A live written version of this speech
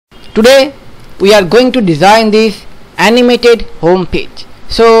Today we are going to design this animated home page.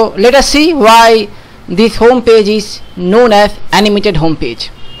 So let us see why this home page is known as animated home page.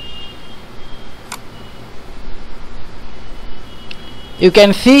 You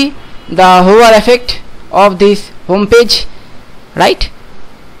can see the hover effect of this home page, right?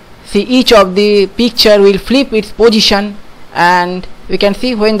 See, each of the picture will flip its position, and we can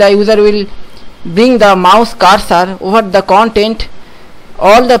see when the user will bring the mouse cursor over the content,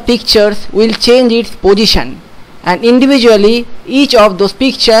 all the pictures will change its position, and individually each of those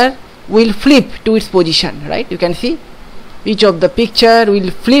picture will flip to its position, right? You can see each of the picture will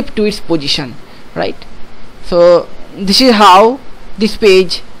flip to its position, right? So this is how this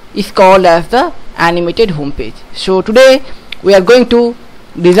page is called as the animated home page. So today we are going to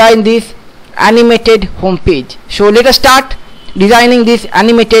design this animated home page. So let us start designing this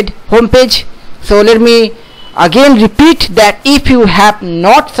animated home page. So let me again repeat that if you have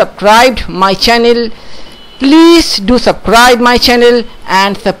not subscribed my channel, please do subscribe my channel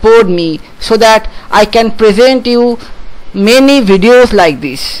and support me so that I can present you many videos like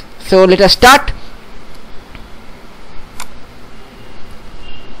this. So let us start.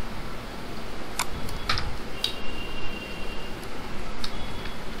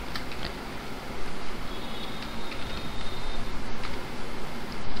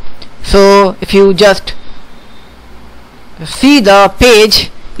 So if you just see the page,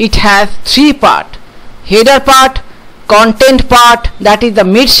 it has three parts: header part, content part, that is the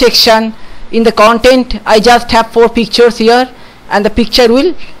mid section. In the content I just have 4 pictures here, and the picture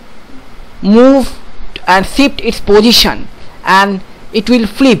will move and shift its position and it will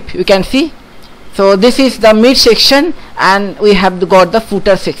flip, you can see. So this is the mid section, and we have got the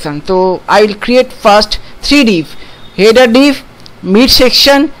footer section. So I will create first 3 div: header div, mid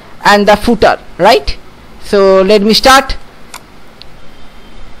section and the footer, right? So let me start.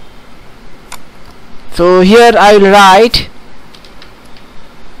 So here I will write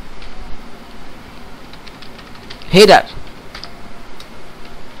header,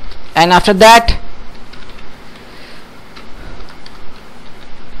 and after that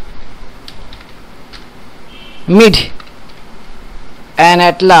mid, and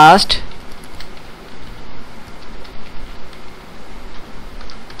at last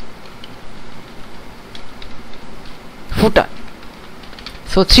footer.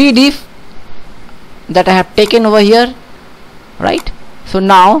 So 3 div that I have taken over here, right? So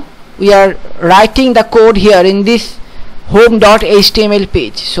now we are writing the code here in this home.html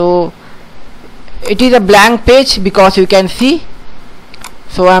page. So it is a blank page because you can see,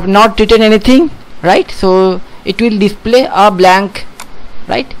 so I have not written anything, right? So it will display a blank,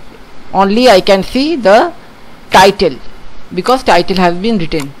 right? Only I can see the title because title has been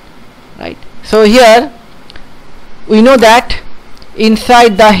written, right? So here we know that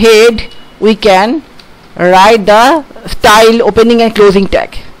inside the head we can write the style opening and closing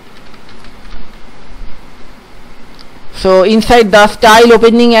tag. So inside the style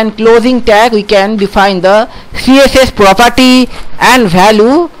opening and closing tag we can define the CSS property and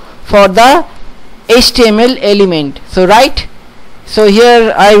value for the HTML element. So right, so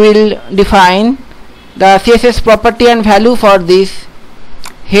here I will define the CSS property and value for this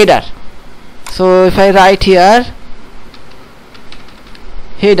header. So if I write here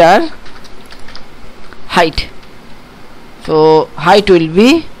header height, so height will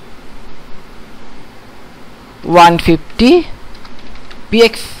be 150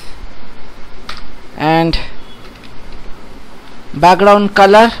 px, and background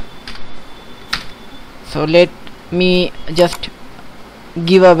color, so let me just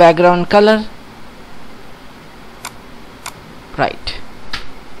give a background color, right?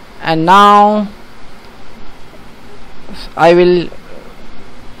 And now I will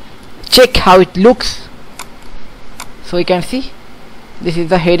check how it looks. So you can see this is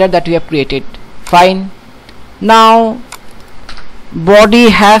the header that we have created. Fine. Now body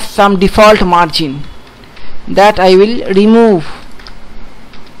has some default margin that I will remove,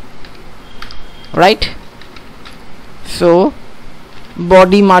 right? So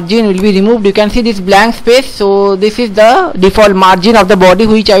body margin will be removed. You can see this blank space, so this is the default margin of the body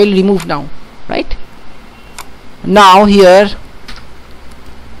which I will remove now, right? Now here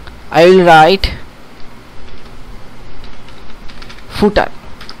I will write footer.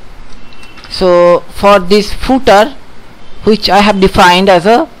 So for this footer, which I have defined as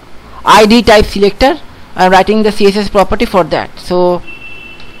a ID type selector, I am writing the CSS property for that. So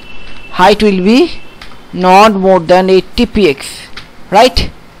height will be not more than 80 px,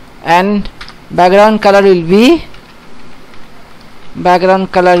 right? And background color will be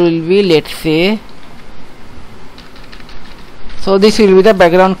let's say So this will be the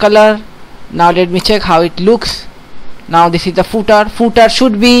background color. Now let me check how it looks. Now this is the footer. Footer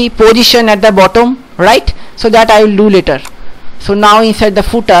should be positioned at the bottom, right? So that I will do later. So now inside the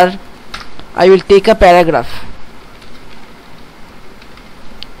footer I will take a paragraph,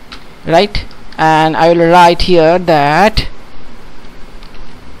 right, and I will write here that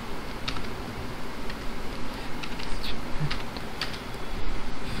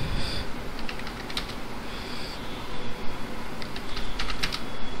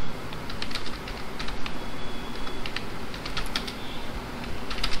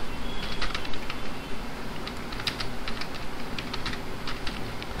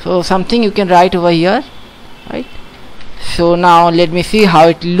so something you can write over here, right? So now let me see how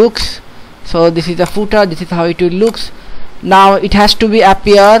it looks. So this is the footer, this is how it will looks. Now it has to be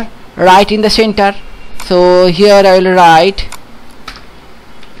appear right in the center. So here I will write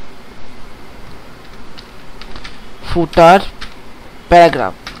footer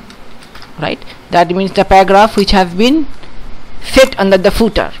paragraph, right? That means the paragraph which has been set under the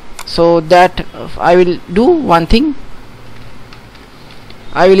footer. So that I will do one thing.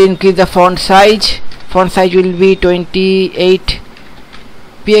 I will increase the font size. Font size will be 28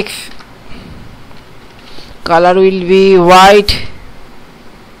 px. Color will be white,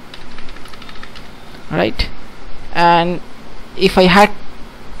 right? And if I had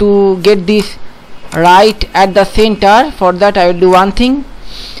to get this right at the center, for that I will do one thing.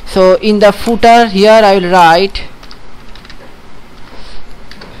 So in the footer here I will write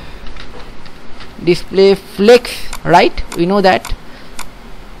display flex, right? We know that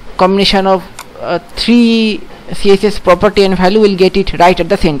combination of 3 CSS property and value will get it right at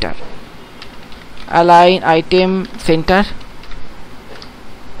the center. Align item center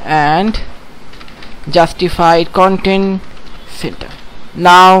and justified content center.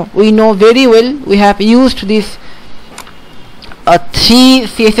 Now we know very well, we have used this 3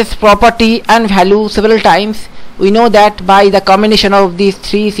 CSS property and value several times. We know that by the combination of these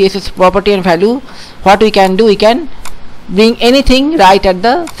 3 CSS property and value, what we can do, we can bring anything right at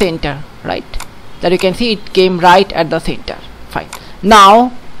the center, right? That you can see it came right at the center. Fine.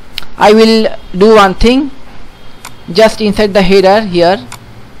 Now I will do one thing. Just inside the header here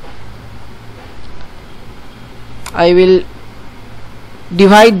I will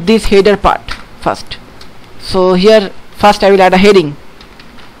divide this header part first. So here first I will add a heading,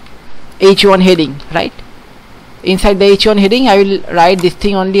 H1 heading, right? Inside the H1 heading I will write this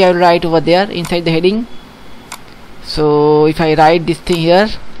thing only. I will write over there inside the heading. So if I write this thing here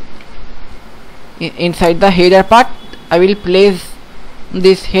inside the header part, I will place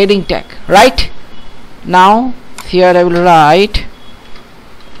this heading tag, right? Now here I will write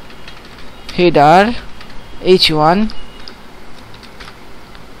header H1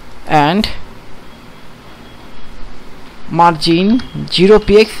 and margin 0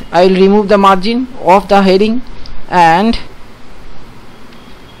 px. I will remove the margin of the heading and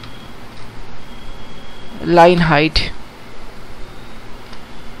line height.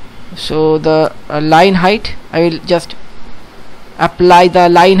 So the line height, I will just apply the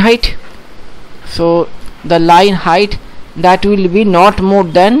line height. So the line height, that will be not more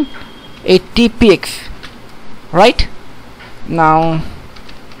than 80 px, right? Now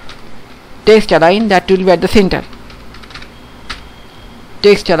text align, that will be at the center.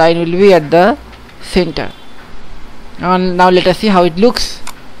 Text align will be at the center. And now let us see how it looks.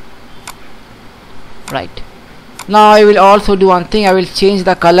 Right. Now I will also do one thing. I will change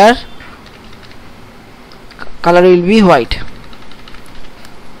the color. Color will be white.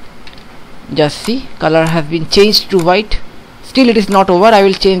 Just see, color has been changed to white. Still it is not over. I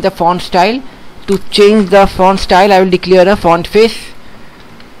will change the font style. To change the font style, I will declare a font face,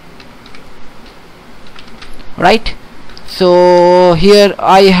 right? So here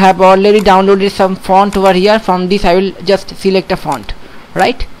I have already downloaded some font over here. From this I will just select a font,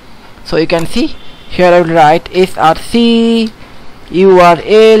 right? So you can see here I will write src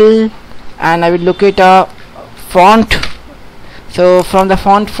url and I will locate a font. So from the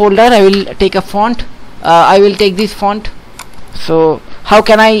font folder I will take a font. I will take this font. So how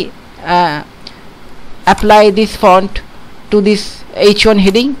can I apply this font to this H1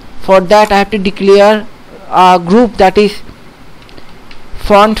 heading? For that I have to declare a group, that is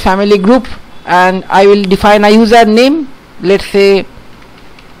font family group, and I will define a username. Let's say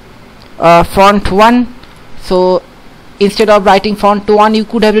font1. So instead of writing font1, you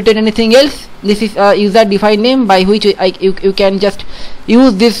could have written anything else. This is a user defined name by which you can just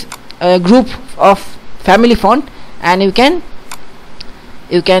use this group of family font, and you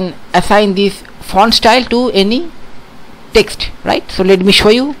can assign this font style to any text, right? So let me show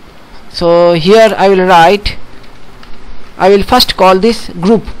you. So here I will write I will first call this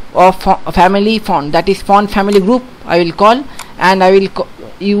group of family font, that is font family group I will call, and I will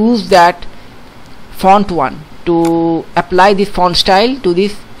use that font 1 to apply this font style to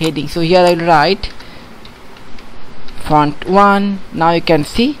this heading. So here I will write font 1. Now you can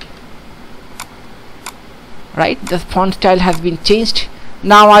see, right, the font style has been changed.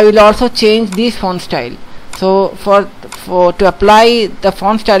 Now I will also change this font style. So for to apply the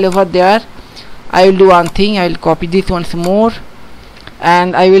font style over there, I will do one thing. I will copy this once more,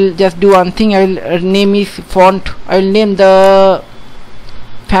 and I will just do one thing. I will name is font. I will name the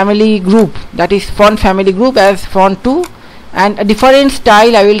family group, that is font family group, as font 2, and a different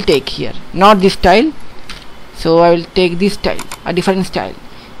style I will take here, not this style. So I will take this style, a different style.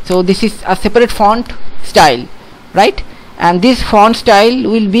 So this is a separate font style, right? And this font style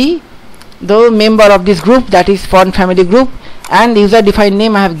will be the member of this group, that is font family group, and user defined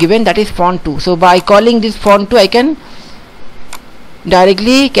name I have given, that is font 2. So by calling this font 2, I can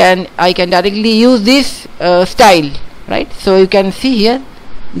directly use this style, right? So you can see here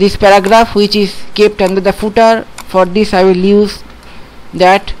this paragraph which is kept under the footer. For this I will use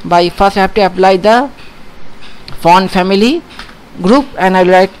that by first I have to apply the font family group, and I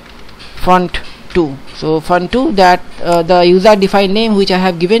will write font 2. So font 2, that the user defined name which I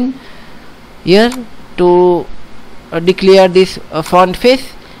have given here to declare this font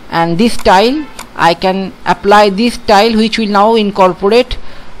face, and this style I can apply this style which will now incorporate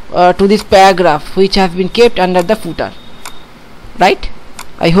to this paragraph which has been kept under the footer, right?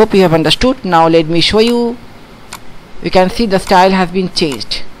 I hope you have understood. Now let me show you. You can see the style has been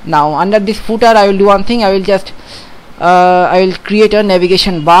changed. Now under this footer I will do one thing. I will just I will create a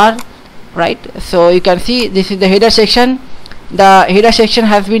navigation bar, right? So you can see this is the header section. The header section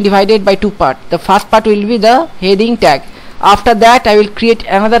has been divided by two parts. The first part will be the heading tag. After that I will create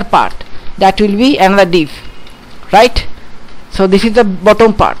another part, that will be another div, right? So this is the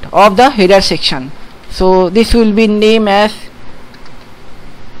bottom part of the header section. So this will be named as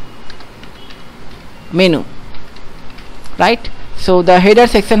menu, right? So the header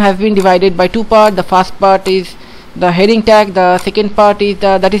section has been divided by two parts. The first part is the heading tag, the second part is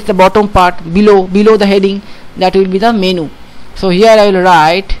that is the bottom part below the heading, that will be the menu. So here I will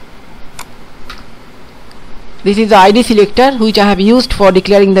write, this is the ID selector which I have used for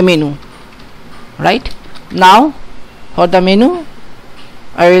declaring the menu, right? Now for the menu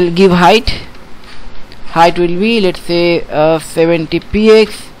I will give height will be, let's say 70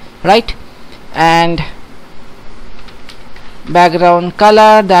 px, right? And background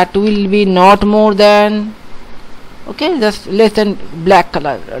color, that will be not more than, okay, just less than black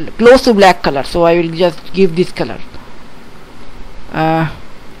color, close to black color. So I will just give this color,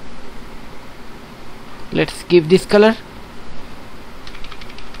 let's give this color,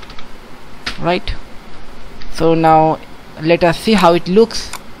 right? So now let us see how it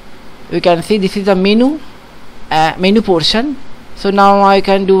looks. You can see this is the menu portion. So now I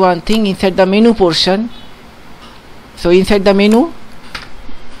can do one thing inside the menu portion. So inside the menu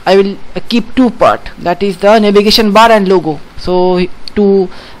I will keep two parts, that is the navigation bar and logo. So to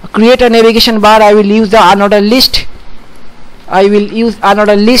create a navigation bar I will use the unordered list. I will use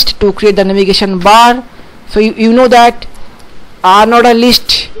unordered list to create the navigation bar. So you know that unordered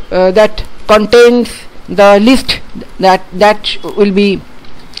list that contains the list that will be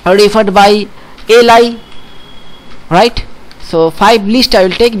referred by li, right? So 5 list I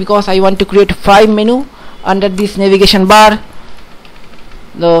will take because I want to create 5 menu under this navigation bar.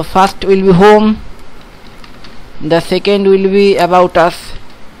 The first will be home, the second will be about us,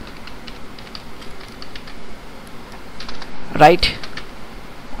 right?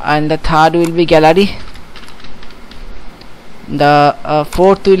 And the third will be gallery. The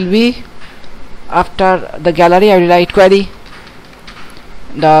fourth will be, after the gallery I will write query.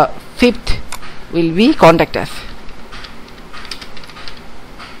 The fifth will be contact us,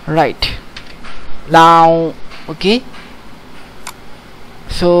 right? Now okay,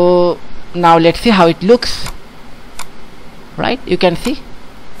 so now let's see how it looks, right? You can see.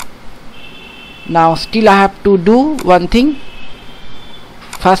 Now still I have to do one thing.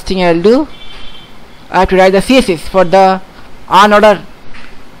 First thing I will do, I have to write the CSS for the unordered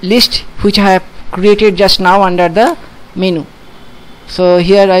list which I have created just now under the menu. So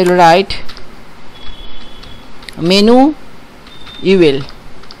here I will write menu UL,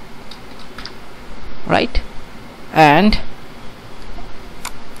 right? And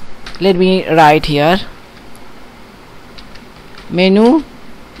let me write here menu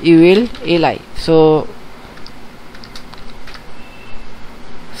UL li. So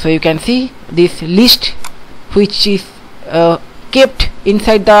you can see this list which is kept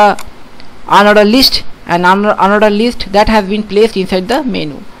inside the unordered list, and another list that has been placed inside the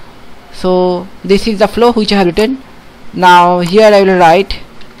menu. So this is the flow which I have written. Now here I will write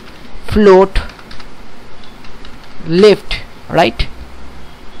float left, right,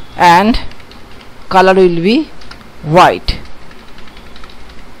 and color will be white.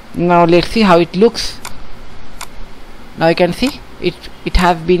 Now let's see how it looks. Now you can see it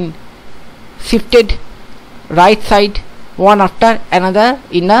has been shifted right side one after another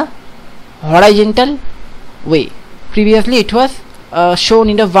in a horizontal way. Previously it was shown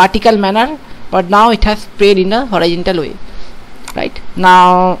in a vertical manner, but now it has spread in a horizontal way. Right,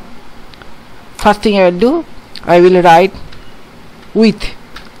 now first thing I will do, I will write width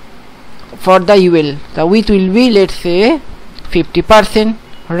for the UL. The width will be, let's say, 50%,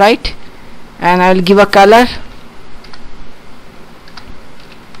 right, and I will give a color,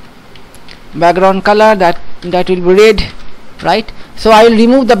 background color, that will be red, right. So I will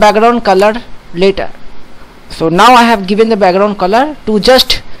remove the background color later. So now I have given the background color to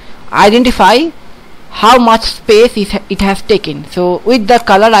just identify how much space it has taken. So with the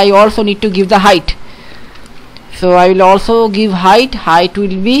color I also need to give the height. So I will also give height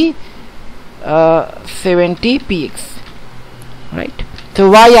will be 70 px, right. So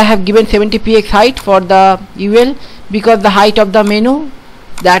why I have given 70 px height for the UL? Because the height of the menu,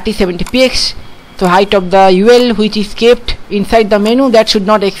 that is 70 px. So height of the UL which is kept inside the menu, that should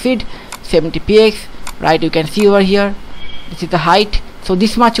not exceed 70 px, right. You can see over here, this is the height. So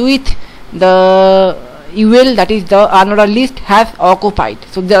this much width the UL, that is the another list, has occupied.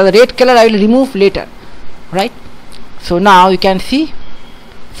 So the red color I will remove later, right. So now you can see.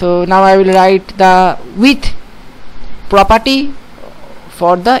 So now I will write the width property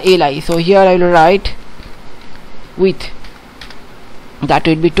for the LI. So here I will write width, that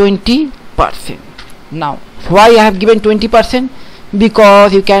will be 20%. Now why I have given 20%?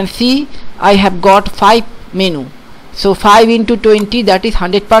 Because you can see I have got 5 menu. So 5 into 20, that is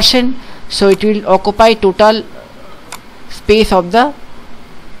 100%. So it will occupy total space of the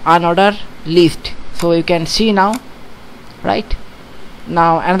another list. So you can see now, right.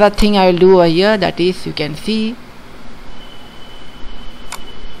 Now another thing I will do over here, that is, you can see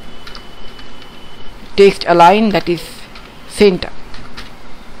text align, that is center.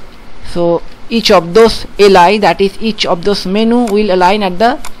 So each of those LI, that is each of those menu, will align at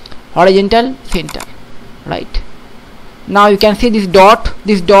the horizontal center, right. Now you can see these dots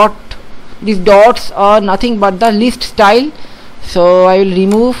are nothing but the list style. So I will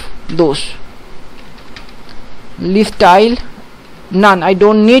remove those. List style, none, I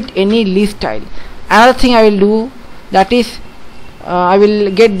don't need any list style. Another thing I will do, that is I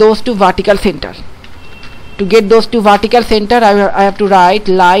will get those to vertical center. To get those to vertical center, I have to write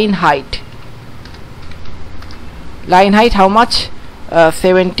line height. Line height how much?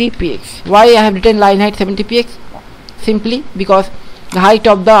 70 px. Why I have written line height 70 px? Simply because the height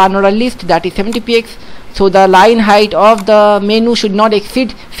of the another list, that is 70 px. So the line height of the menu should not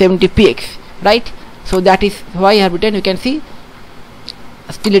exceed 70 px, right. So that is why I have written. You can see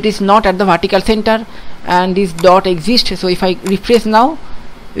still it is not at the vertical center and this dot exists. So if I refresh now,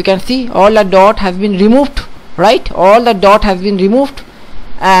 you can see all the dot has been removed, right. All the dot has been removed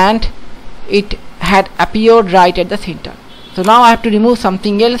and it had appeared right at the center. So now I have to remove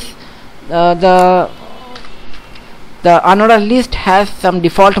something else. The another list has some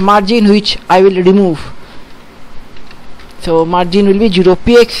default margin which I will remove. So margin will be 0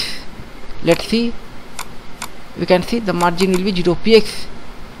 px. Let's see. You can see the margin will be 0 px.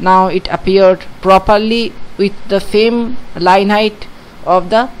 Now it appeared properly with the same line height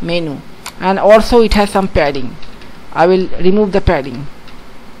of the menu, and also it has some padding. I will remove the padding.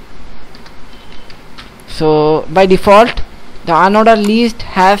 So by default the another list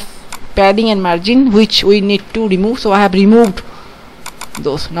has padding and margin which we need to remove. So I have removed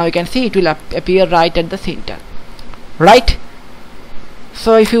those. Now you can see it will appear right at the center, right.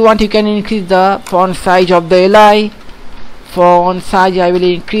 So if you want, you can increase the font size of the LI. Font size I will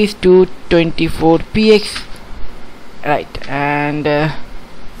increase to 24 px, right, and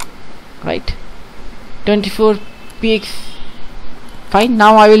right, 24 px, fine.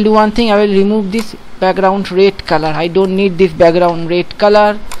 Now I will do one thing. I will remove this background red color. I don't need this background red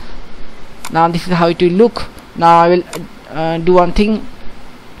color. Now this is how it will look. Now I will do one thing.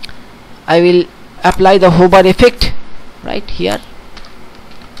 I will apply the hover effect right here.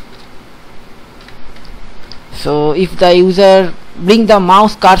 So if the user bring the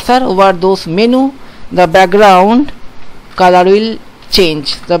mouse cursor over those menu, the background color will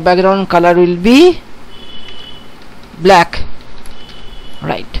change. The background color will be black,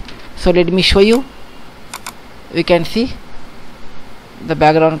 right. So let me show you. We can see the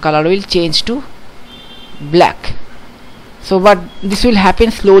background color will change to black. So but this will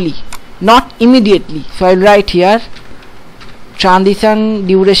happen slowly, not immediately. So I will write here transition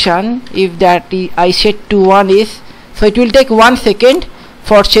duration, if that I set to 1 is, so it will take 1 second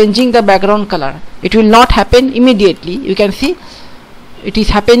for changing the background color. It will not happen immediately. You can see it is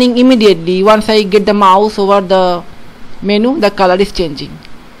happening immediately. Once I get the mouse over the menu, the color is changing,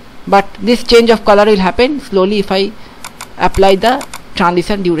 but this change of color will happen slowly if I apply the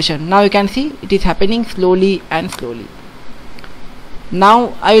transition duration. Now you can see it is happening slowly and slowly.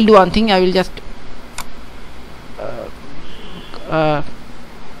 Now I will do one thing. I will just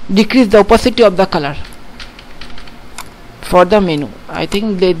decrease the opacity of the color for the menu. I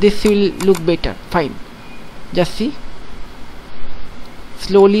think this will look better. Fine, just see,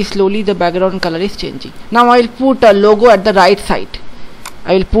 slowly the background color is changing. Now I will put a logo at the right side.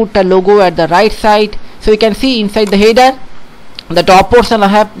 I will put a logo at the right side. So you can see inside the header, the top portion I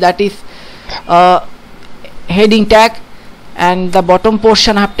have, that is heading tag, and the bottom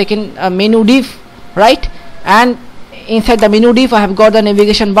portion I have taken a menu div, right? And inside the menu div I have got the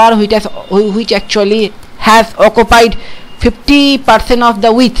navigation bar, which actually has occupied 50% of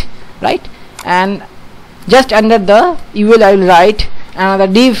the width, right? And just under the UL I will write another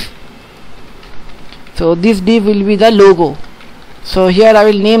div. So this div will be the logo. So here I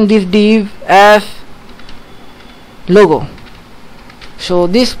will name this div as logo. So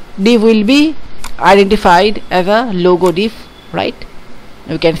this div will be identified as a logo div, right?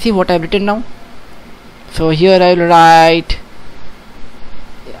 You can see what I have written now. So here I will write,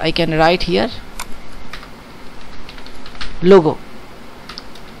 I can write here logo.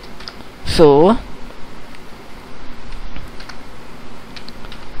 So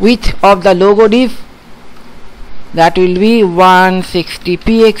width of the logo div, that will be 160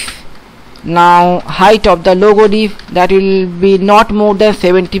 px. Now height of the logo div, that will be not more than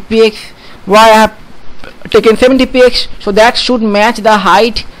 70 px. Why I have taken 70 px? So that should match the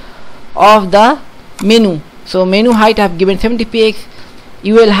height of the menu. So menu height I have given 70 px,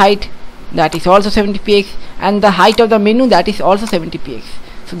 UL height that is also 70 px, and the height of the menu, that is also 70 px.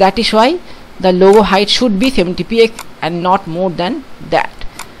 So that is why the logo height should be 70 px and not more than that.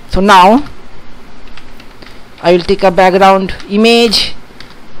 So now I will take a background image,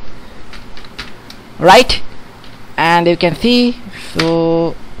 right? And you can see,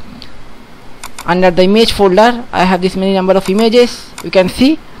 so under the image folder I have this many number of images. You can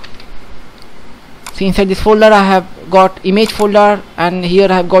see, so inside this folder I have got image folder, and here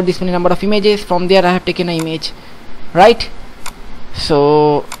I have got this many number of images. From there I have taken an image, right?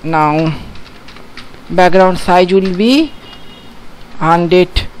 So now background size will be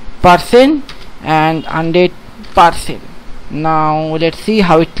 100% and 100%. Now let's see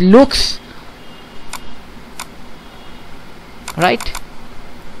how it looks, right?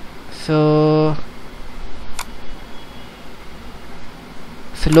 So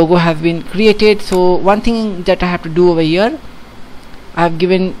logo has been created. So one thing that I have to do over here, I have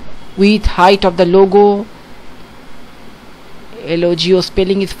given width, height of the logo, logo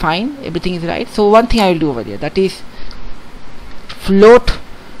spelling is fine, everything is right. So one thing I will do over there, that is float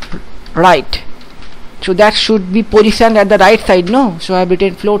right. So that should be positioned at the right side, no? So I have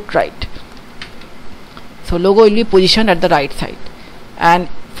written float right. So logo will be positioned at the right side, and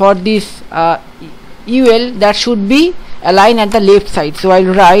for this UL, that should be aligned at the left side. So I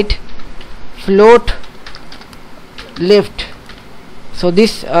will write float left. So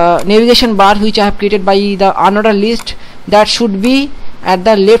this navigation bar which I have created by the unordered list, that should be at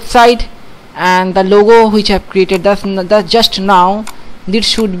the left side, and the logo which I have created that just now, this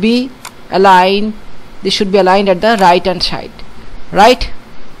should be aligned. This should be aligned at the right hand side, right?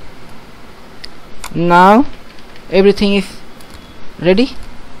 Now everything is ready.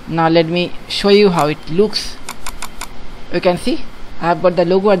 Now let me show you how it looks. You can see I have got the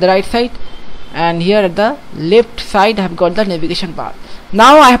logo at the right side, and here at the left side I have got the navigation bar.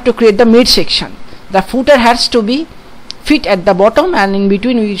 Now I have to create the mid section. The footer has to be fit at the bottom, and in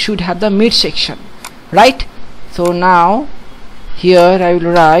between we should have the mid section, right? So now here I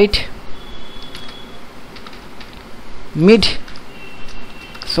will write mid.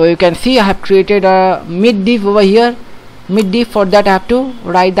 So you can see I have created a mid div over here. Mid div, for that I have to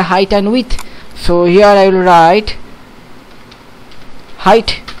write the height and width. So here I will write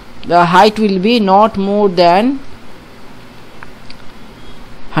height. The height will be not more than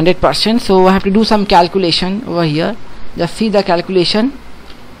 100%. So I have to do some calculation over here. Just see the calculation.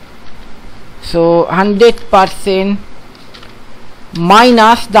 So 100%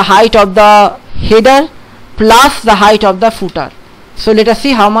 minus the height of the header plus the height of the footer. So let us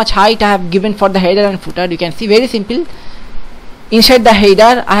see how much height I have given for the header and footer. You can see, very simple. Inside the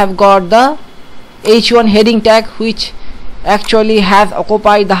header I have got the h1 heading tag, which actually has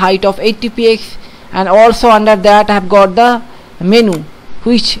occupied the height of 80 px, and also under that I have got the menu,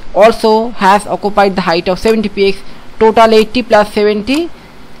 which also has occupied the height of 70 px. Total 80 plus 70,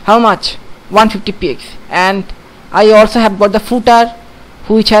 how much? 150 px. And I also have got the footer,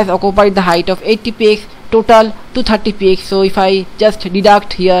 which has occupied the height of 80 px, total 230 px. So if I just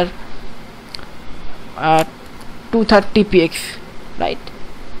deduct here 230 px, right?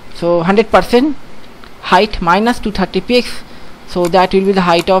 So 100% height minus 230 px, so that will be the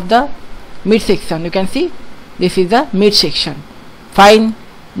height of the midsection. You can see this is the midsection. Fine.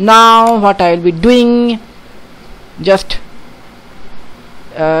 Now what I will be doing, just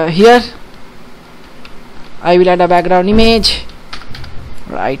here I will add a background image,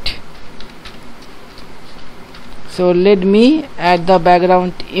 right? So let me add the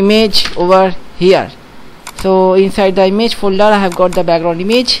background image over here. So inside the image folder I have got the background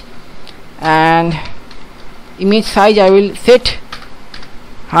image, and image size I will set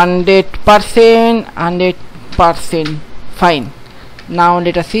 100%. Fine. Now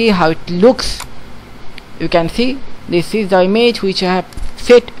let us see how it looks. You can see this is the image which I have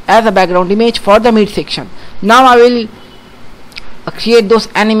set as a background image for the midsection. Now I will create those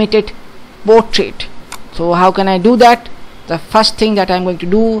animated portrait. So how can I do that? The first thing that I am going to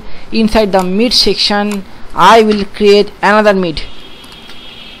do, inside the midsection I will create another mid.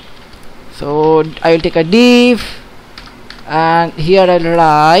 So I will take a div, and here I will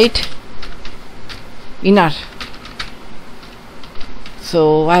write inner.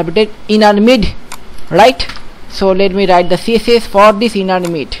 So I have did inner mid, right? So let me write the CSS for this inner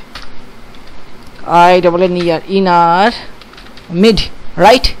mid. inner mid,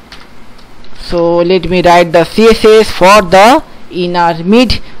 right? So let me write the CSS for the inner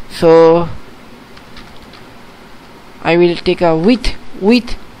mid. So I will take a width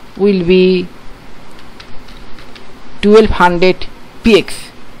will be 1200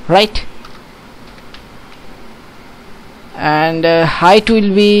 px, right? And height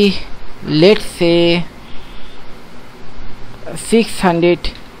will be, let's say,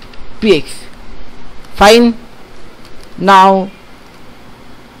 600 px. Fine. Now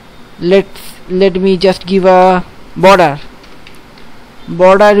let me just give a border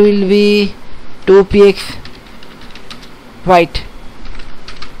will be 2 px, right?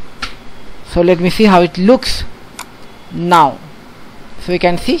 So let me see how it looks now. So you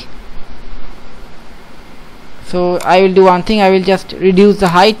can see. So I will do one thing, I will just reduce the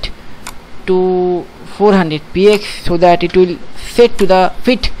height to 400 px, so that it will set to the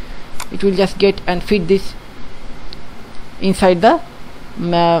fit. It will just get and fit this inside the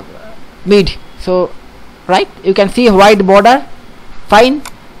mid. So right, you can see white border. Fine.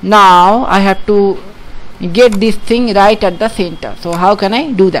 Now I have to get this thing right at the center. So how can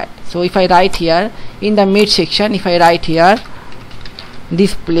I do that? So if I write here in the midsection, if I write here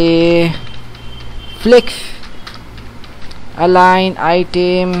display flex align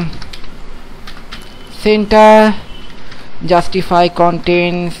item center, justify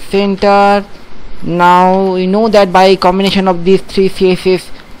content center. Now you know that by combination of these three CSS,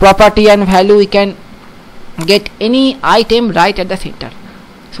 property and value, we can get any item right at the center.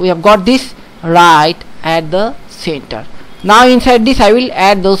 So we have got this right at the center. Now inside this I will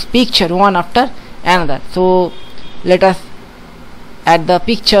add those picture one after another. So let us add the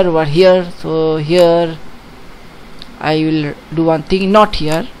picture over here. So here I will do one thing, not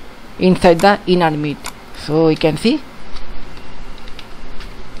here, inside the inner mid. So you can see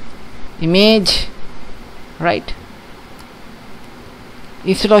image, right?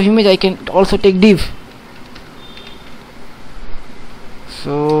 Instead of image I can also take div.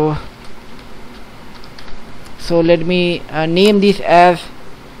 So let me name this as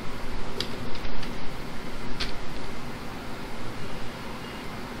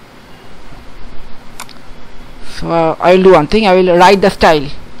I will do one thing, I will write the style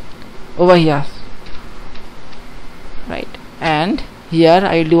over here, right? And here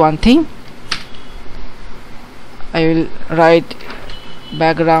I will do one thing, I will write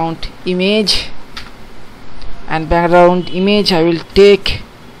background image, and background image I will take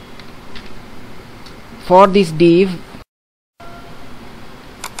for this div.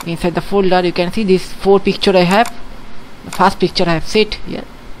 Inside the folder you can see this 4 picture I have. The first picture I have set here.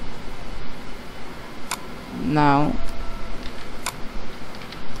 Now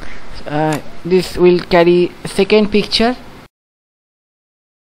this will carry second picture.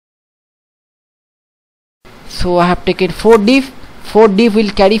 So I have taken 4 div. 4 div will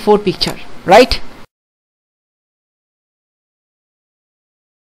carry 4 picture, right?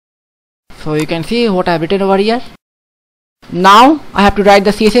 So you can see what I have written over here. Now I have to write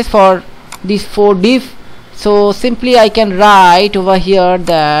the CSS for these 4 divs. So simply I can write over here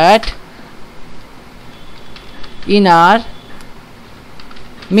that inner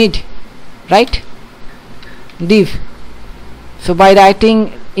mid, right, div. So by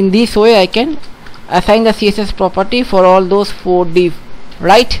writing in this way I can assign the CSS property for all those 4 div,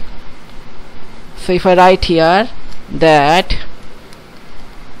 right? So if I write here that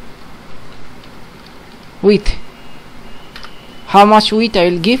width, how much width I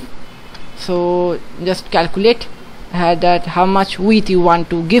will give, so just calculate that how much width you want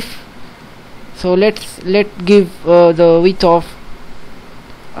to give. So let's give the width of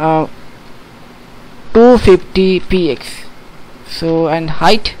 250 px. So and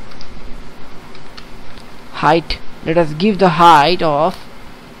height, let us give the height of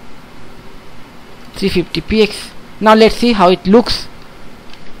 350 px. Now let's see how it looks.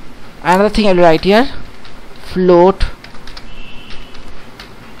 Another thing I will write here, float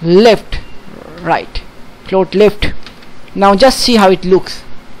left, right, float left. Now just see how it looks.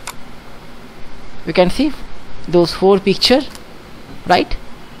 You can see those 4 pictures, right?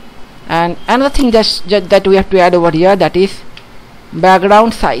 And another thing that we have to add over here, that is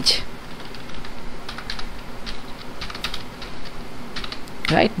background size,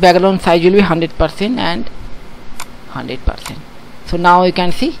 right? Background size will be 100% and 100%. So now you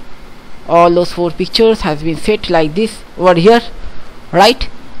can see all those 4 pictures has been set like this over here, right?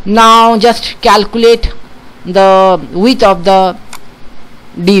 Now just calculate the width of the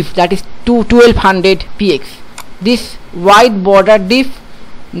div, that is 1200 px. This white border div,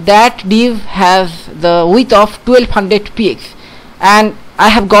 that div has the width of 1200 px, and I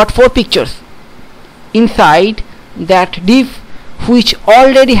have got 4 pictures inside that div which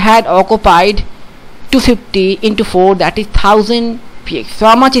already had occupied 250 into 4, that is 1000 px. So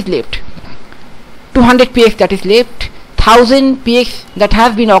how much is left? 200 px that is left, 1000 px that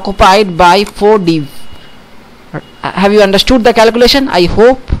has been occupied by 4 divs. Have you understood the calculation? I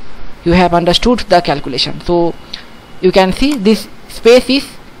hope you have understood the calculation. So you can see this space is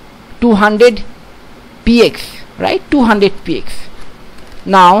 200 px, right? 200 px.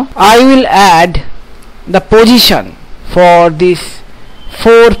 Now I will add the position for this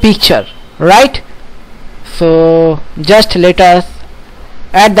 4 picture, right? So just let us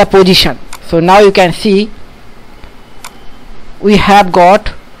add the position. So now you can see we have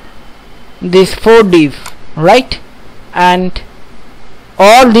got this 4 div, right? And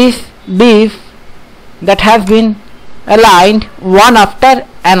all these div that have been aligned one after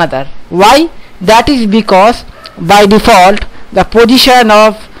another. Why? That is because by default the position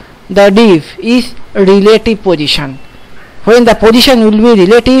of the div is relative position. When the position will be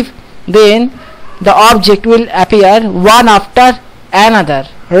relative, then the object will appear one after another,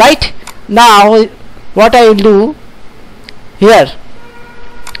 right? Now what I will do here,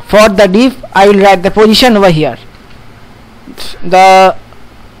 for the div I will write the position over here. The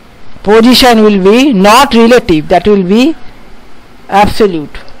position will be not relative, that will be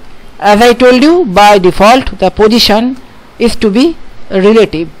absolute. As I told you, by default the position is to be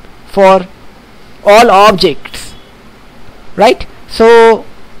relative for all objects, right? So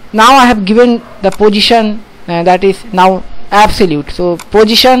now I have given the position that is now absolute. So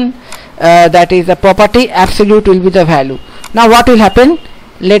position that is the property, absolute will be the value. Now what will happen?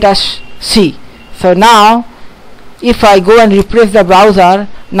 Let us see. So now if I go and refresh the browser,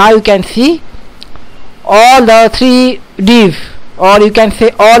 now you can see all the 3 div, or you can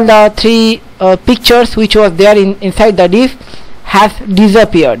say all the 3 pictures which was there inside the div has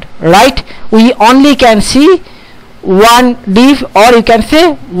disappeared, right? We only can see one div, or you can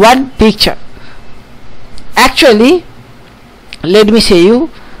say one picture. Actually, let me say you,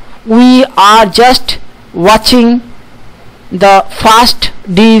 we are just watching the first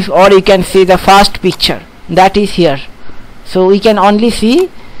div, or you can say the first picture, that is here. So we can only see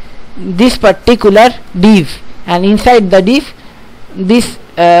this particular div, and inside the div this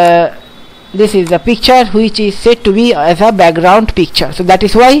is the picture which is said to be as a background picture. So that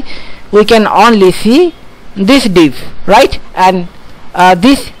is why we can only see this div, right? And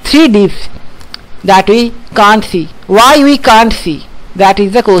these 3 divs that we can't see. Why we can't see? That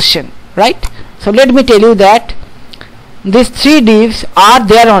is the question, right? So let me tell you that these 3 divs are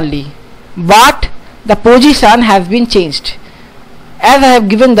there only, but the position has been changed. As I have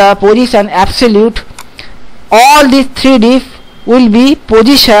given the position absolute, all these 3 divs will be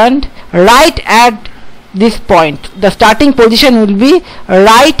positioned right at this point. The starting position will be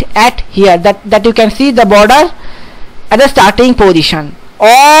right at here, that you can see the border at the starting position.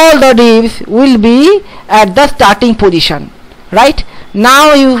 All the divs will be at the starting position, right?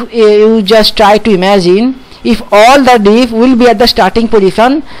 Now you just try to imagine if all the div will be at the starting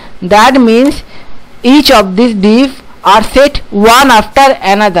position, that means each of these div are set one after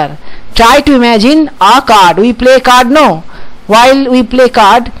another. Try to imagine a card. We play card, no? While we play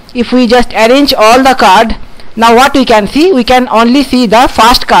card, if we just arrange all the card, now what we can see? We can only see the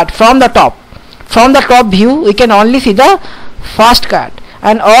first card from the top. From the top view, we can only see the first card,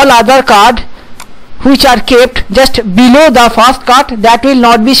 and all other card which are kept just below the first card, that will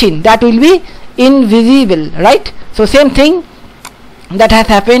not be seen, that will be invisible, right? So same thing that has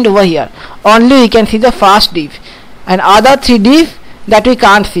happened over here. Only we can see the first div, and other three div that we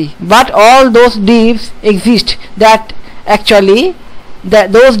can't see, but all those divs exist, that actually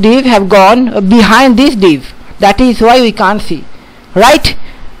those div have gone behind this div, that is why we can't see, right?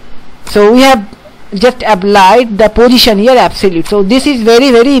 So we have just applied the position here absolute. So this is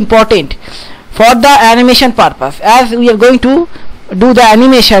very, very important for the animation purpose, as we are going to do the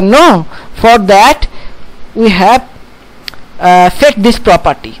animation, no? For that we have set this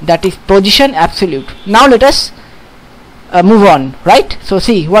property, that is position absolute. Now let us move on, right? So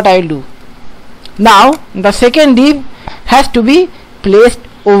see what I will do. Now the second div has to be placed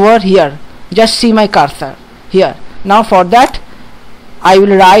over here. Just see my cursor here. Now for that I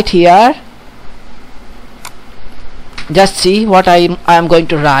will write here, just see what I am going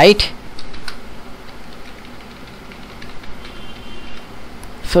to write.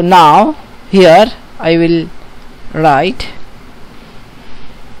 So now here I will write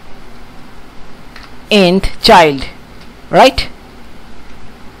int child, right?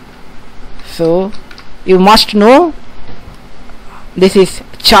 So you must know this is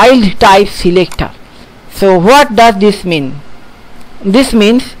child type selector. So what does this mean? This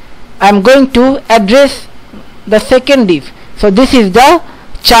means I am going to address the second div. So this is the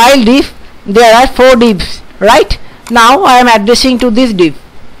child div. There are 4 divs, right? Now I am addressing to this div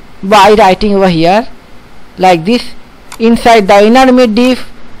by writing over here like this, inside the inner mid div.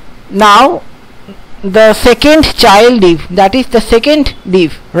 Now the second child div, that is the second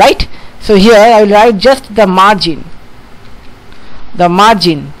div, right? So here I will write just the margin,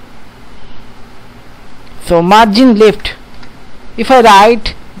 so margin left. If I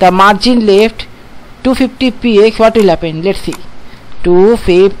write the margin left 250 px, what will happen? Let's see,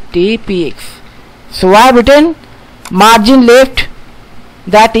 250 px. So I have written margin left,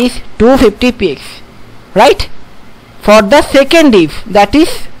 that is 250 px, right? For the second div, that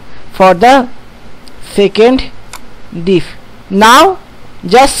is for the second div. Now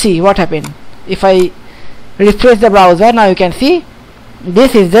just see what happened. If I refresh the browser, now you can see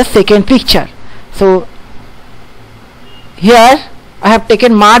this is the second picture. So here I have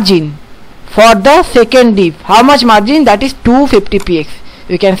taken margin for the second div. How much margin? That is 250 px.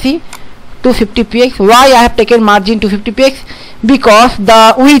 You can see 250 px. Why I have taken margin 250 px? Because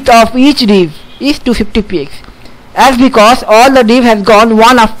the width of each div is 250 px. As because all the div has gone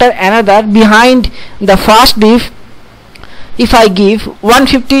one after another behind the first div, if I give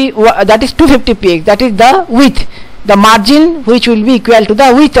 150, that is 250 px, that is the width, the margin which will be equal to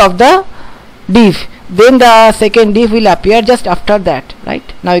the width of the div, then the second div will appear just after that,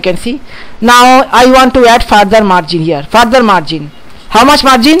 right? Now you can see. Now I want to add further margin here, further margin. How much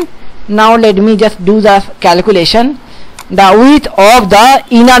margin? Now let me just do the calculation. The width of the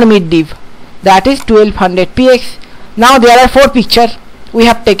inner mid div, that is 1200 px. Now there are 4 pictures. We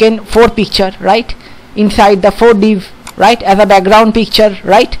have taken 4 picture, right, inside the 4 div, right, as a background picture,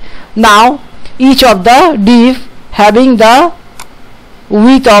 right? Now each of the div having the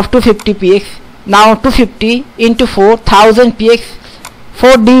width of 250 px. Now 250 into 4, 1000 px.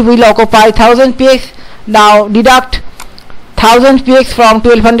 4 div will occupy 1000 px. Now deduct 1000 px from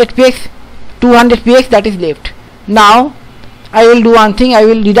 1200 px, 200 px that is left. Now I will do one thing, I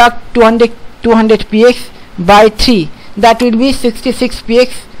will deduct 200 px by 3, that will be 66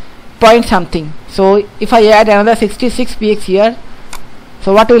 px point something. So if I add another 66 px here,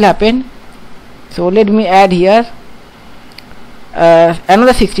 so what will happen? So let me add here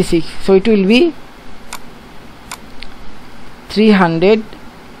another 66, so it will be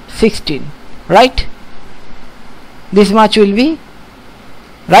 316, right? This much will be,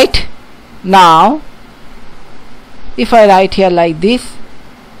 right? Now if I write here like this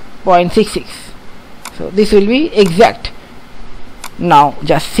 0.66, so this will be exact. Now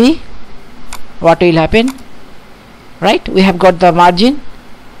just see what will happen, right? We have got the margin.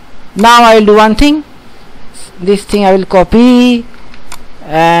 Now I will do one thing, this thing I will copy,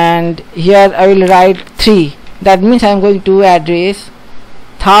 and here I will write 3. That means I am going to address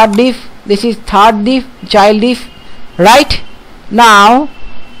third div. This is third div, child div, right? Now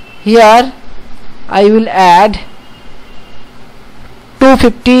here I will add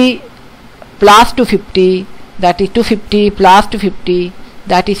 250 plus 250, that is 250 plus 250,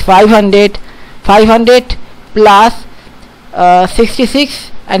 that is 500. 500 plus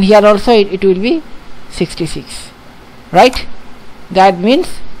 66, and here also it will be 66, right? That means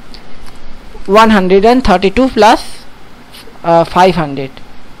 132 plus 500,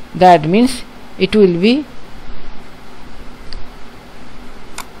 that means it will be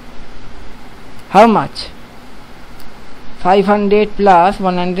how much? 500 plus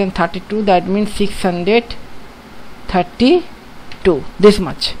 132, that means 632, this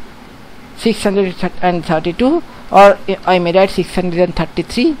much, 632, or I may write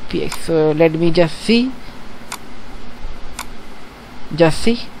 633 px. So let me just see,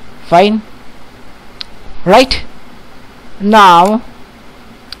 fine, right? Now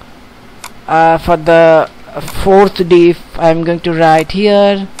for the fourth diff I am going to write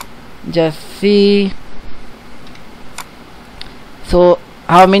here, just see. So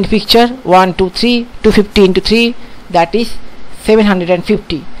how many picture? 1 2 3, 250 into 3, that is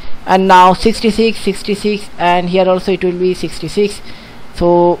 750, and now 66, 66, and here also it will be 66.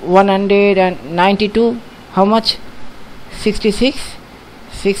 So 192, how much? 66,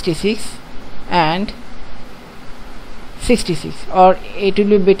 66 and 66, or it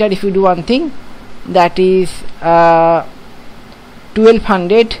will be better if you do one thing, that is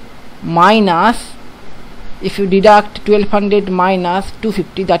 1200 minus, if you deduct 1200 minus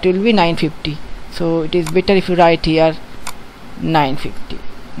 250, that will be 950. So it is better if you write here 950,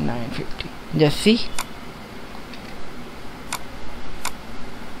 950, just see,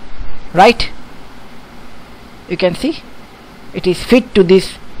 right? You can see it is fit to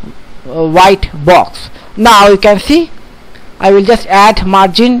this white box. Now you can see I will just add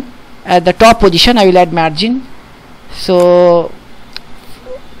margin at the top position. I will add margin, so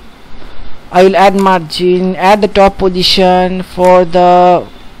I will add margin at the top position for the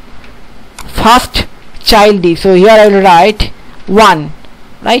first child div. So here I will write 1,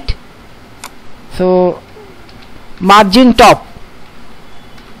 right? So margin top,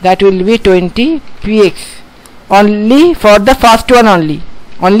 that will be 20 px, only for the first one, only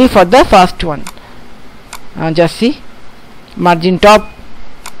for the first one. Just see, margin top,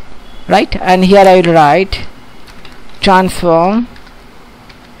 right? And here I will write transform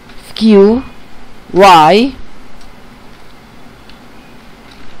skew y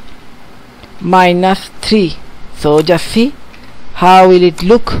minus 3. So just see how will it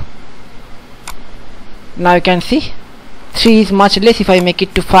look. Now you can see 3 is much less. If I make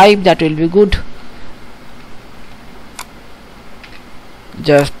it to 5, that will be good.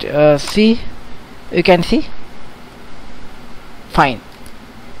 Just see, you can see, fine,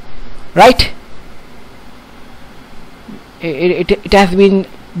 right? It has been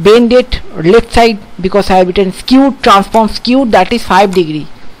bended left side because I have written skewed, transform skewed, that is 5 degree,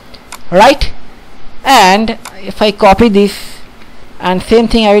 right? And if I copy this, and same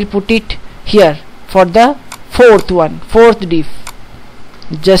thing I will put it here for the fourth diff,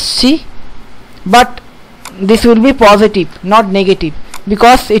 just see, but this will be positive, not negative,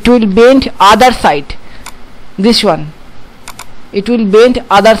 because it will bend other side. This one, it will bend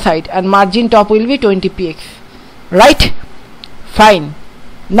other side, and margin top will be 20 px, right? Fine.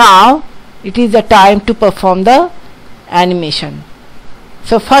 Now it is the time to perform the animation.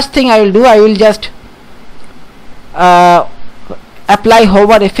 So first thing I will do, I will just apply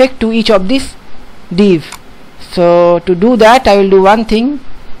hover effect to each of these div. So to do that, I will do one thing.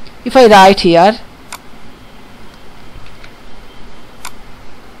 If I write here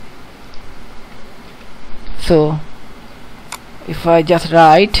so if I just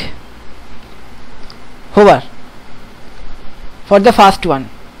write hover for the first one,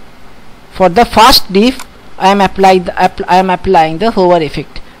 for the first div, I am applying the hover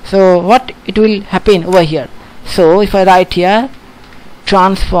effect. So what it will happen over here? So if I write here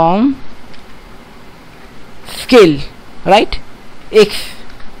transform scale, right, x,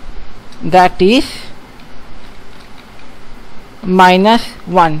 that is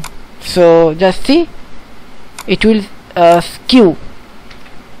 -1. So just see, it will skew.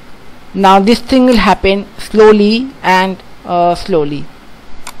 Now this thing will happen slowly and slowly.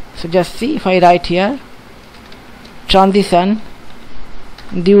 So just see, if I write here transition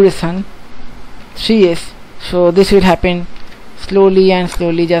duration 3s, so this will happen slowly and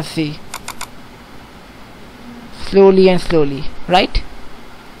slowly, just see, slowly and slowly, right?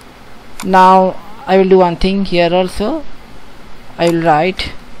 Now I will do one thing here also. I will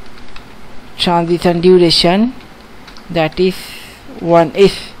write transition duration, that is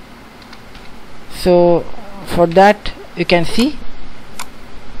 1s. So for that, you can see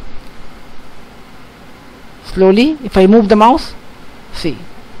slowly, if I move the mouse, see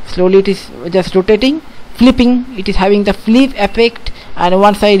slowly it is just rotating, flipping, it is having the flip effect. And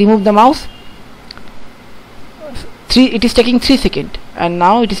once I remove the mouse, it is taking 3 seconds, and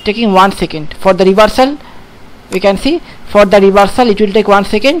now it is taking 1 second. For the reversal, we can see for the reversal it will take 1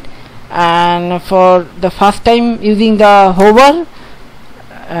 second, and for the first time using the hover,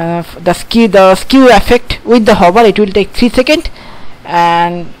 the skew effect with the hover, it will take 3 seconds,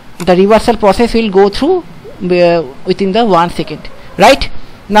 and the reversal process will go through within the 1 second. Right,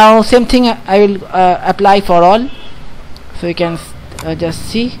 now same thing I will apply for all. So you can just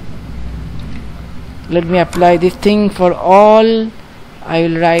see, let me apply this thing for all. I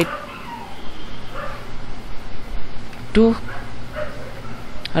will write 2,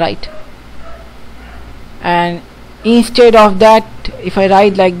 right, and instead of that, if I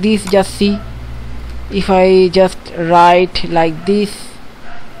write like this, just see, if I just write like this,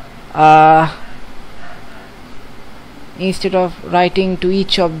 instead of writing to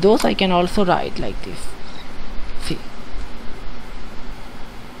each of those, I can also write like this. See,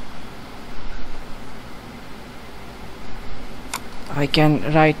 I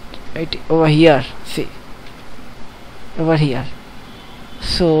can write it over here, see, over here.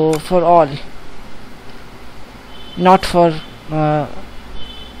 So for all, not for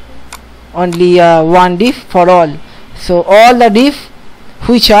only one diff, for all. So all the diff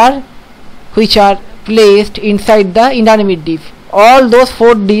which are placed inside the inner mid diff, all those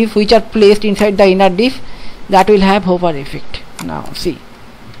 4 diff which are placed inside the inner diff, that will have hover effect. Now see,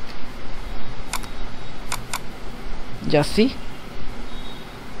 just see,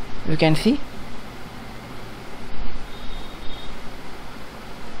 you can see.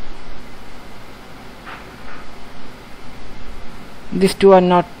 These two are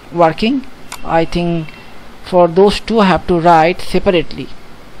not working. I think for those two I have to write separately.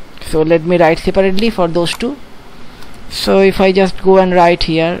 So let me write separately for those two. So if I just go and write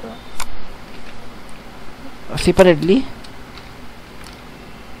here separately,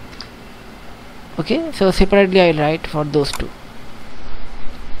 okay, so separately I will write for those two.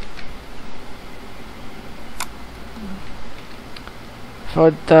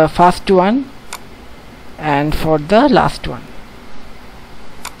 For the first one and for the last one,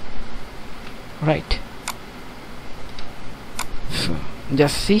 right. So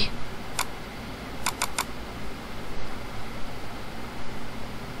just see,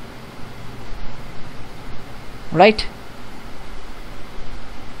 right.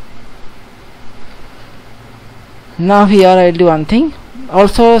 Now here I will do one thing,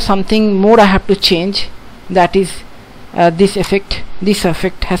 also something more I have to change, that is this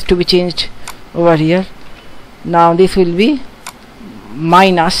effect has to be changed over here. Now this will be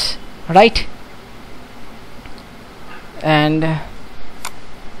minus, right, and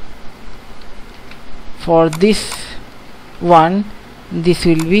for this one this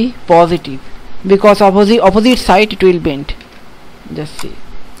will be positive, because opposite side it will bend. Just see,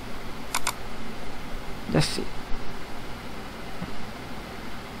 just see.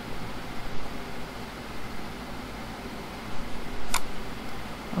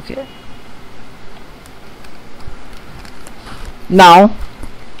 Okay, now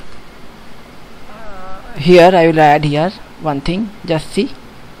here I will add here one thing, just see.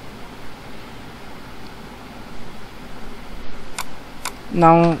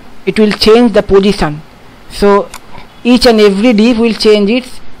 Now it will change the position, so each and every div will change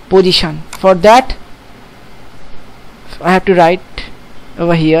its position. For that I have to write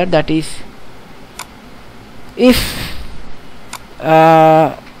over here, that is, if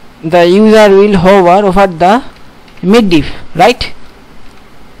the user will hover over the mid div, right,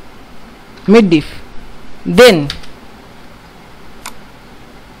 mid div, then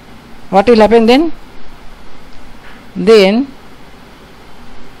what will happen then? Then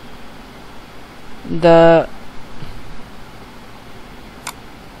the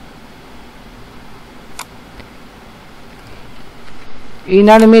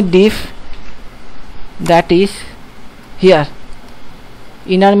inner mid diff, that is here,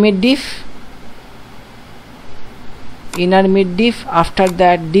 inner mid diff, after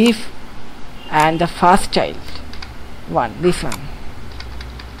that diff and the first child one, this one,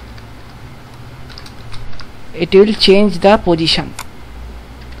 it will change the position.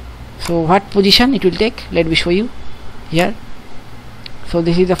 So what position it will take, let me show you here. So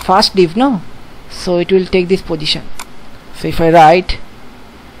this is the first div, no, so it will take this position. So if I write,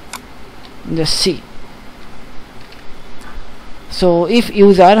 just see, so if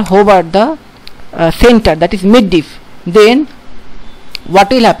user hover the center, that is mid diff, then what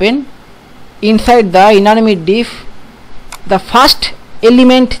will happen? Inside the inner mid diff, the first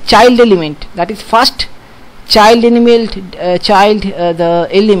element, child element, that is first child element, the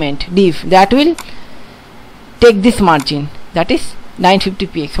element div, that will take this margin, that is 950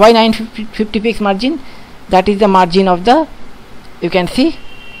 px. Why 950 px margin? That is the margin of the, you can see,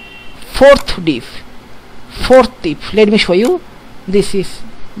 fourth div. Let me show you. This is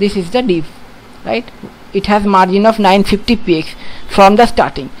the div, right? It has margin of 950 px from the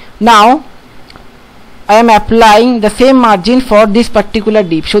starting. Now I am applying the same margin for this particular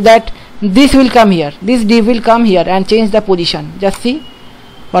div, so that this will come here, this div will come here and change the position. Just see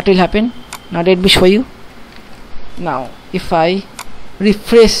what will happen. Now let me show you. Now if I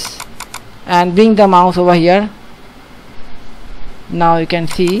refresh and bring the mouse over here, now you can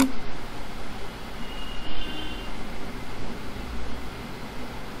see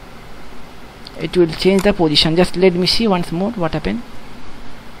it will change the position. Just let me see once more what happened.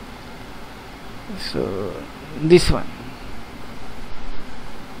 So this one,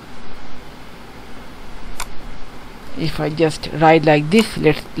 if I just write like this,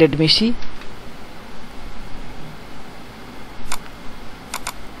 let me see.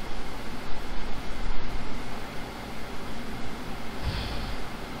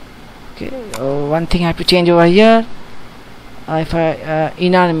 Okay, one thing I have to change over here. If I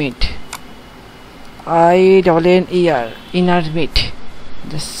inner mid, INNER, inner mid,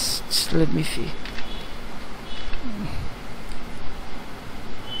 just let me see.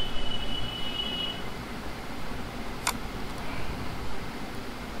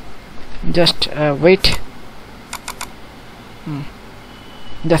 Just wait.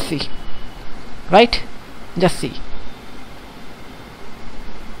 Just see, right? Just see.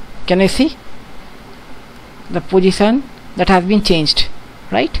 Can you see the position that has been changed,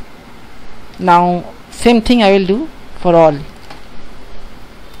 right? Now same thing I will do for all.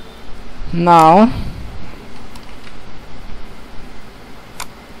 Now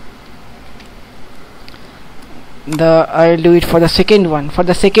I will do it for the second one, for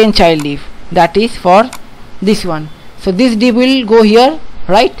the second child div, that is for this one. So this div will go here,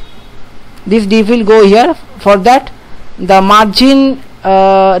 right? This div will go here. For that, the margin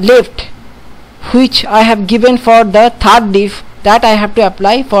left which I have given for the third div, that I have to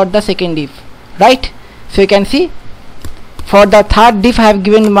apply for the second div, right? So you can see for the third div I have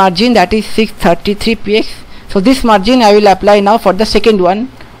given margin, that is 633 px. So this margin I will apply now for the second one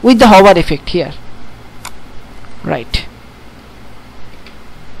with the hover effect here, right?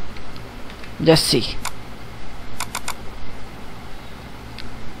 Just see,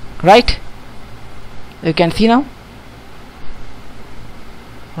 right? You can see now,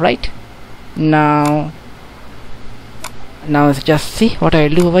 right? Now just see what I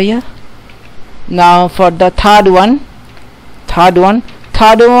will do over here. Now for the third one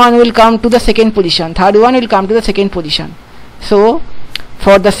will come to the second position. So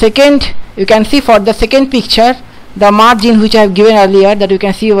for the second, you can see for the second picture, the margin which I have given earlier, that you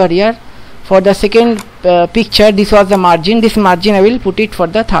can see over here, for the second picture, this was the margin. This margin I will put it for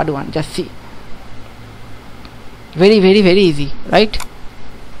the third one. Just see, very easy, right?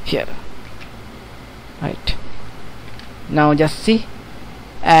 Here, right? Now just see.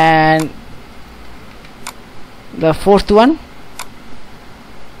 And the fourth one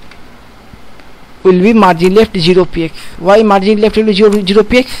will be margin left 0 px. Why margin left will be 0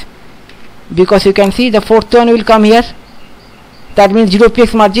 px? Because you can see the fourth one will come here, that means 0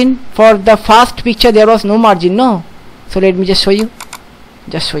 px margin. For the first picture there was no margin, no? So let me just show you,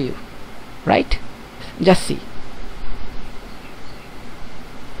 right? Just see,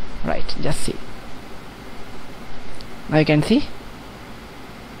 right? Just see. Now you can see.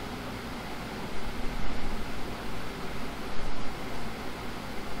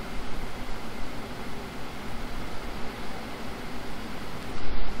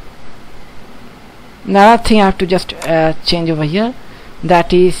 Another thing I have to just change over here,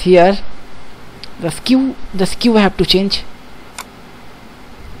 that is here the skew I have to change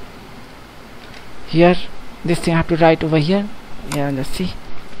here. This thing I have to write over here. Yeah, just see,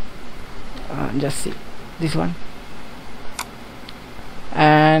 this one.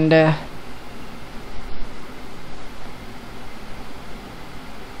 And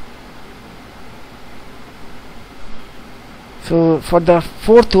so for the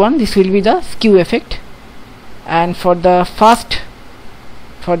fourth one, this will be the skew effect, and for the first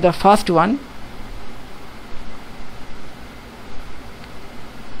one,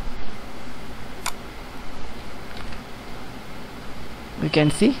 we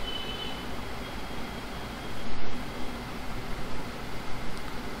can see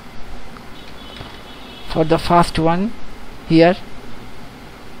for the first one here,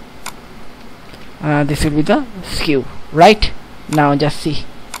 this will be the skew, right? Now just see,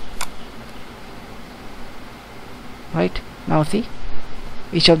 right? Now see,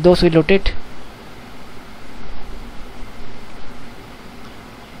 each of those will rotate.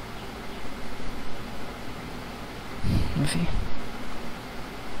 You see,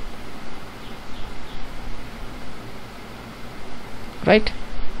 right?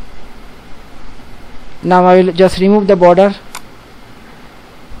 Now I will just remove the border.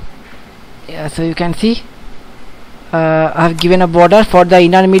 Yeah, so you can see I have given a border for the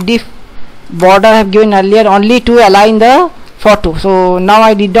inner middiff. Border I have given earlier only to align the photo, so now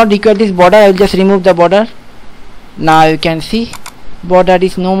I did not require this border. I will just remove the border. Now you can see border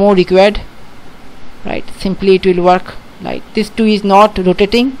is no more required, right? Simply it will work. Like this 2 is not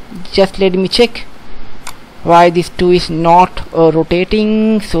rotating. Just let me check why this 2 is not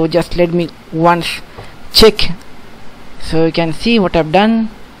rotating. So just let me once check. So you can see what I've done.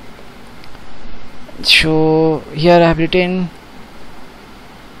 So here I have written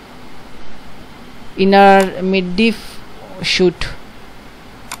inner middiff should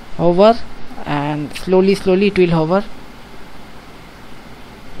hover, and slowly it will hover.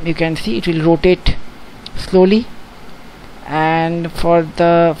 You can see it will rotate slowly. And for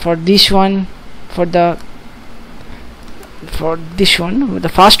this one, the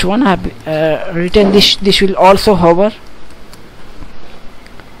first one I have written this will also hover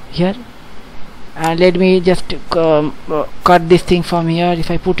here. And let me just cut this thing from here. If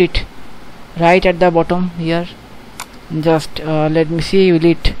I put it right at the bottom here, just let me see, will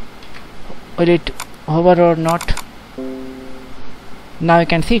it hover or not. Now you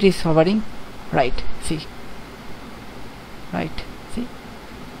can see it is hovering, right? See, right, see,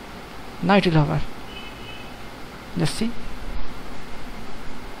 now it will hover. Just see,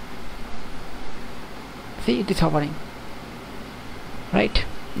 it is hovering, right?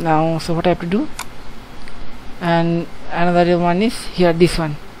 Now so what I have to do, and another one is here, this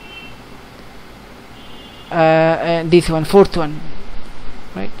one, this one, fourth one,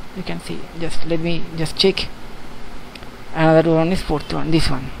 right? You can see, just let me just check. Another one is fourth one, this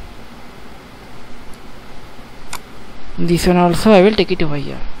one also I will take it over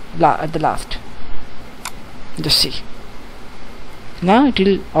here at the last. Just see, now it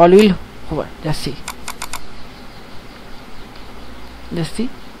will all will hover. Just see,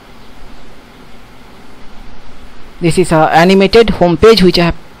 this is a animated home page which I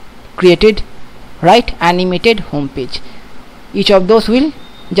have created, right? Animated home page. Each of those will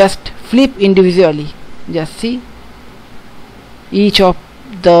just flip individually. Just see, each of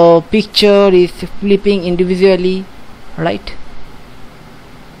the picture is flipping individually, right?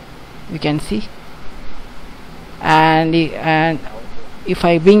 You can see. And if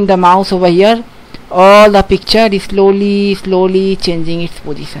I bring the mouse over here, all the picture is slowly changing its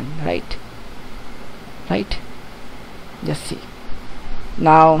position, right? Just see.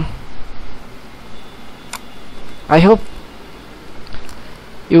 Now I hope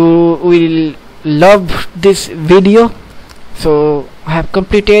you will love this video. So I have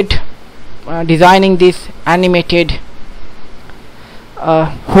completed designing this animated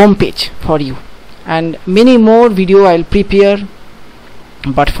home page for you, and many more video I'll prepare,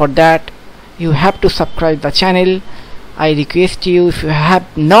 but for that you have to subscribe the channel. I request you, if you have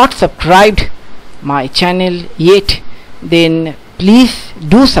not subscribed my channel yet, then please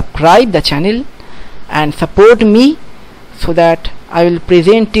do subscribe the channel and support me, so that I will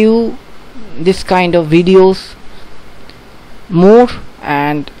present you this kind of videos more.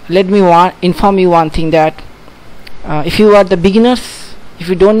 And let me inform you one thing, that if you are the beginners, if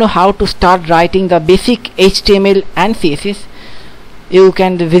you don't know how to start writing the basic HTML and CSS, you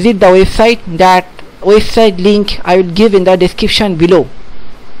can visit the website. That website link I will give in the description below.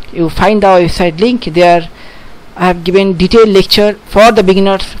 You find the website link there. I have given detailed lecture for the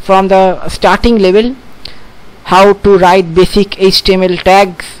beginners from the starting level, how to write basic HTML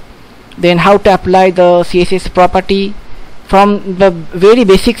tags, then how to apply the CSS property from the very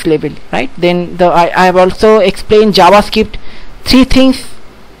basics level, right? Then I have also explained JavaScript. 3 things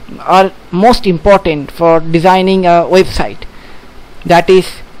are most important for designing a website, that is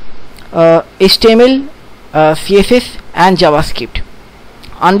HTML, CSS and JavaScript.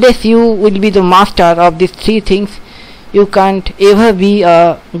 Unless you will be the master of these 3 things, you can't ever be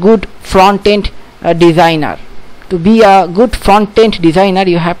a good front-end designer. To be a good front-end designer,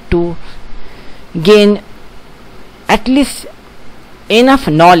 you have to gain at least enough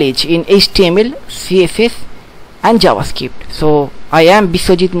knowledge in HTML, CSS and JavaScript. So I am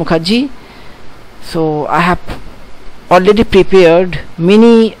Biswajit Mukherjee. So I have already prepared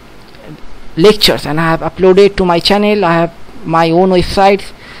many lectures and I have uploaded to my channel. I have my own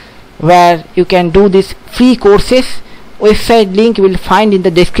websites where you can do these free courses. Website link you will find in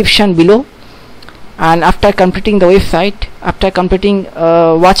the description below, and after completing the website, after completing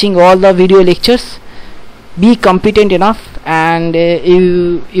watching all the video lectures, be competent enough, and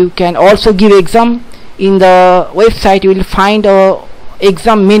you can also give exam. In the website you will find a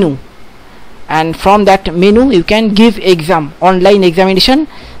exam menu, and from that menu you can give exam, online examination.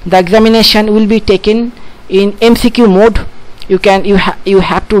 The examination will be taken in MCQ mode. You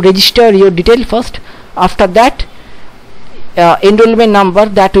have to register your detail first. After that, enrollment number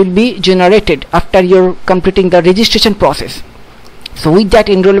that will be generated after you're completing the registration process. So with that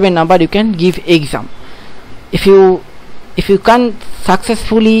enrollment number you can give exam. If you can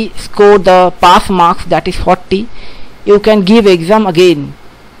successfully score the pass marks, that is 40, you can give exam again.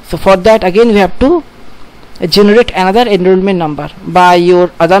 So for that again we have to generate another enrollment number by your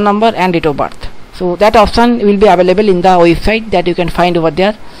Aadhaar number and date of birth. So that option will be available in the website that you can find over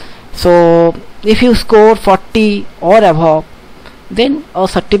there. So if you score 40 or above, then a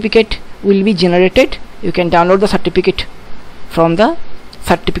certificate will be generated. You can download the certificate from the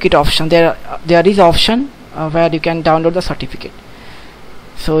certificate option. There is option where you can download the certificate.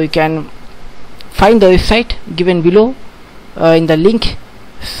 So you can find the website given below in the link,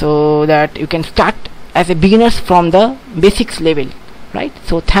 so that you can start as a beginners from the basics level, right?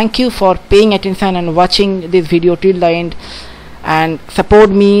 So thank you for paying attention and watching this video till the end, and support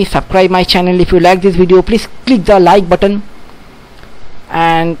me, subscribe my channel. If you like this video, please click the like button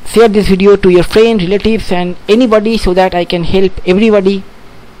and share this video to your friends, relatives and anybody, so that I can help everybody.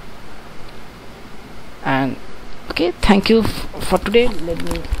 And okay, thank you for today. Let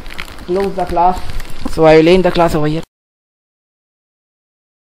me close the class. So I will end the class over here.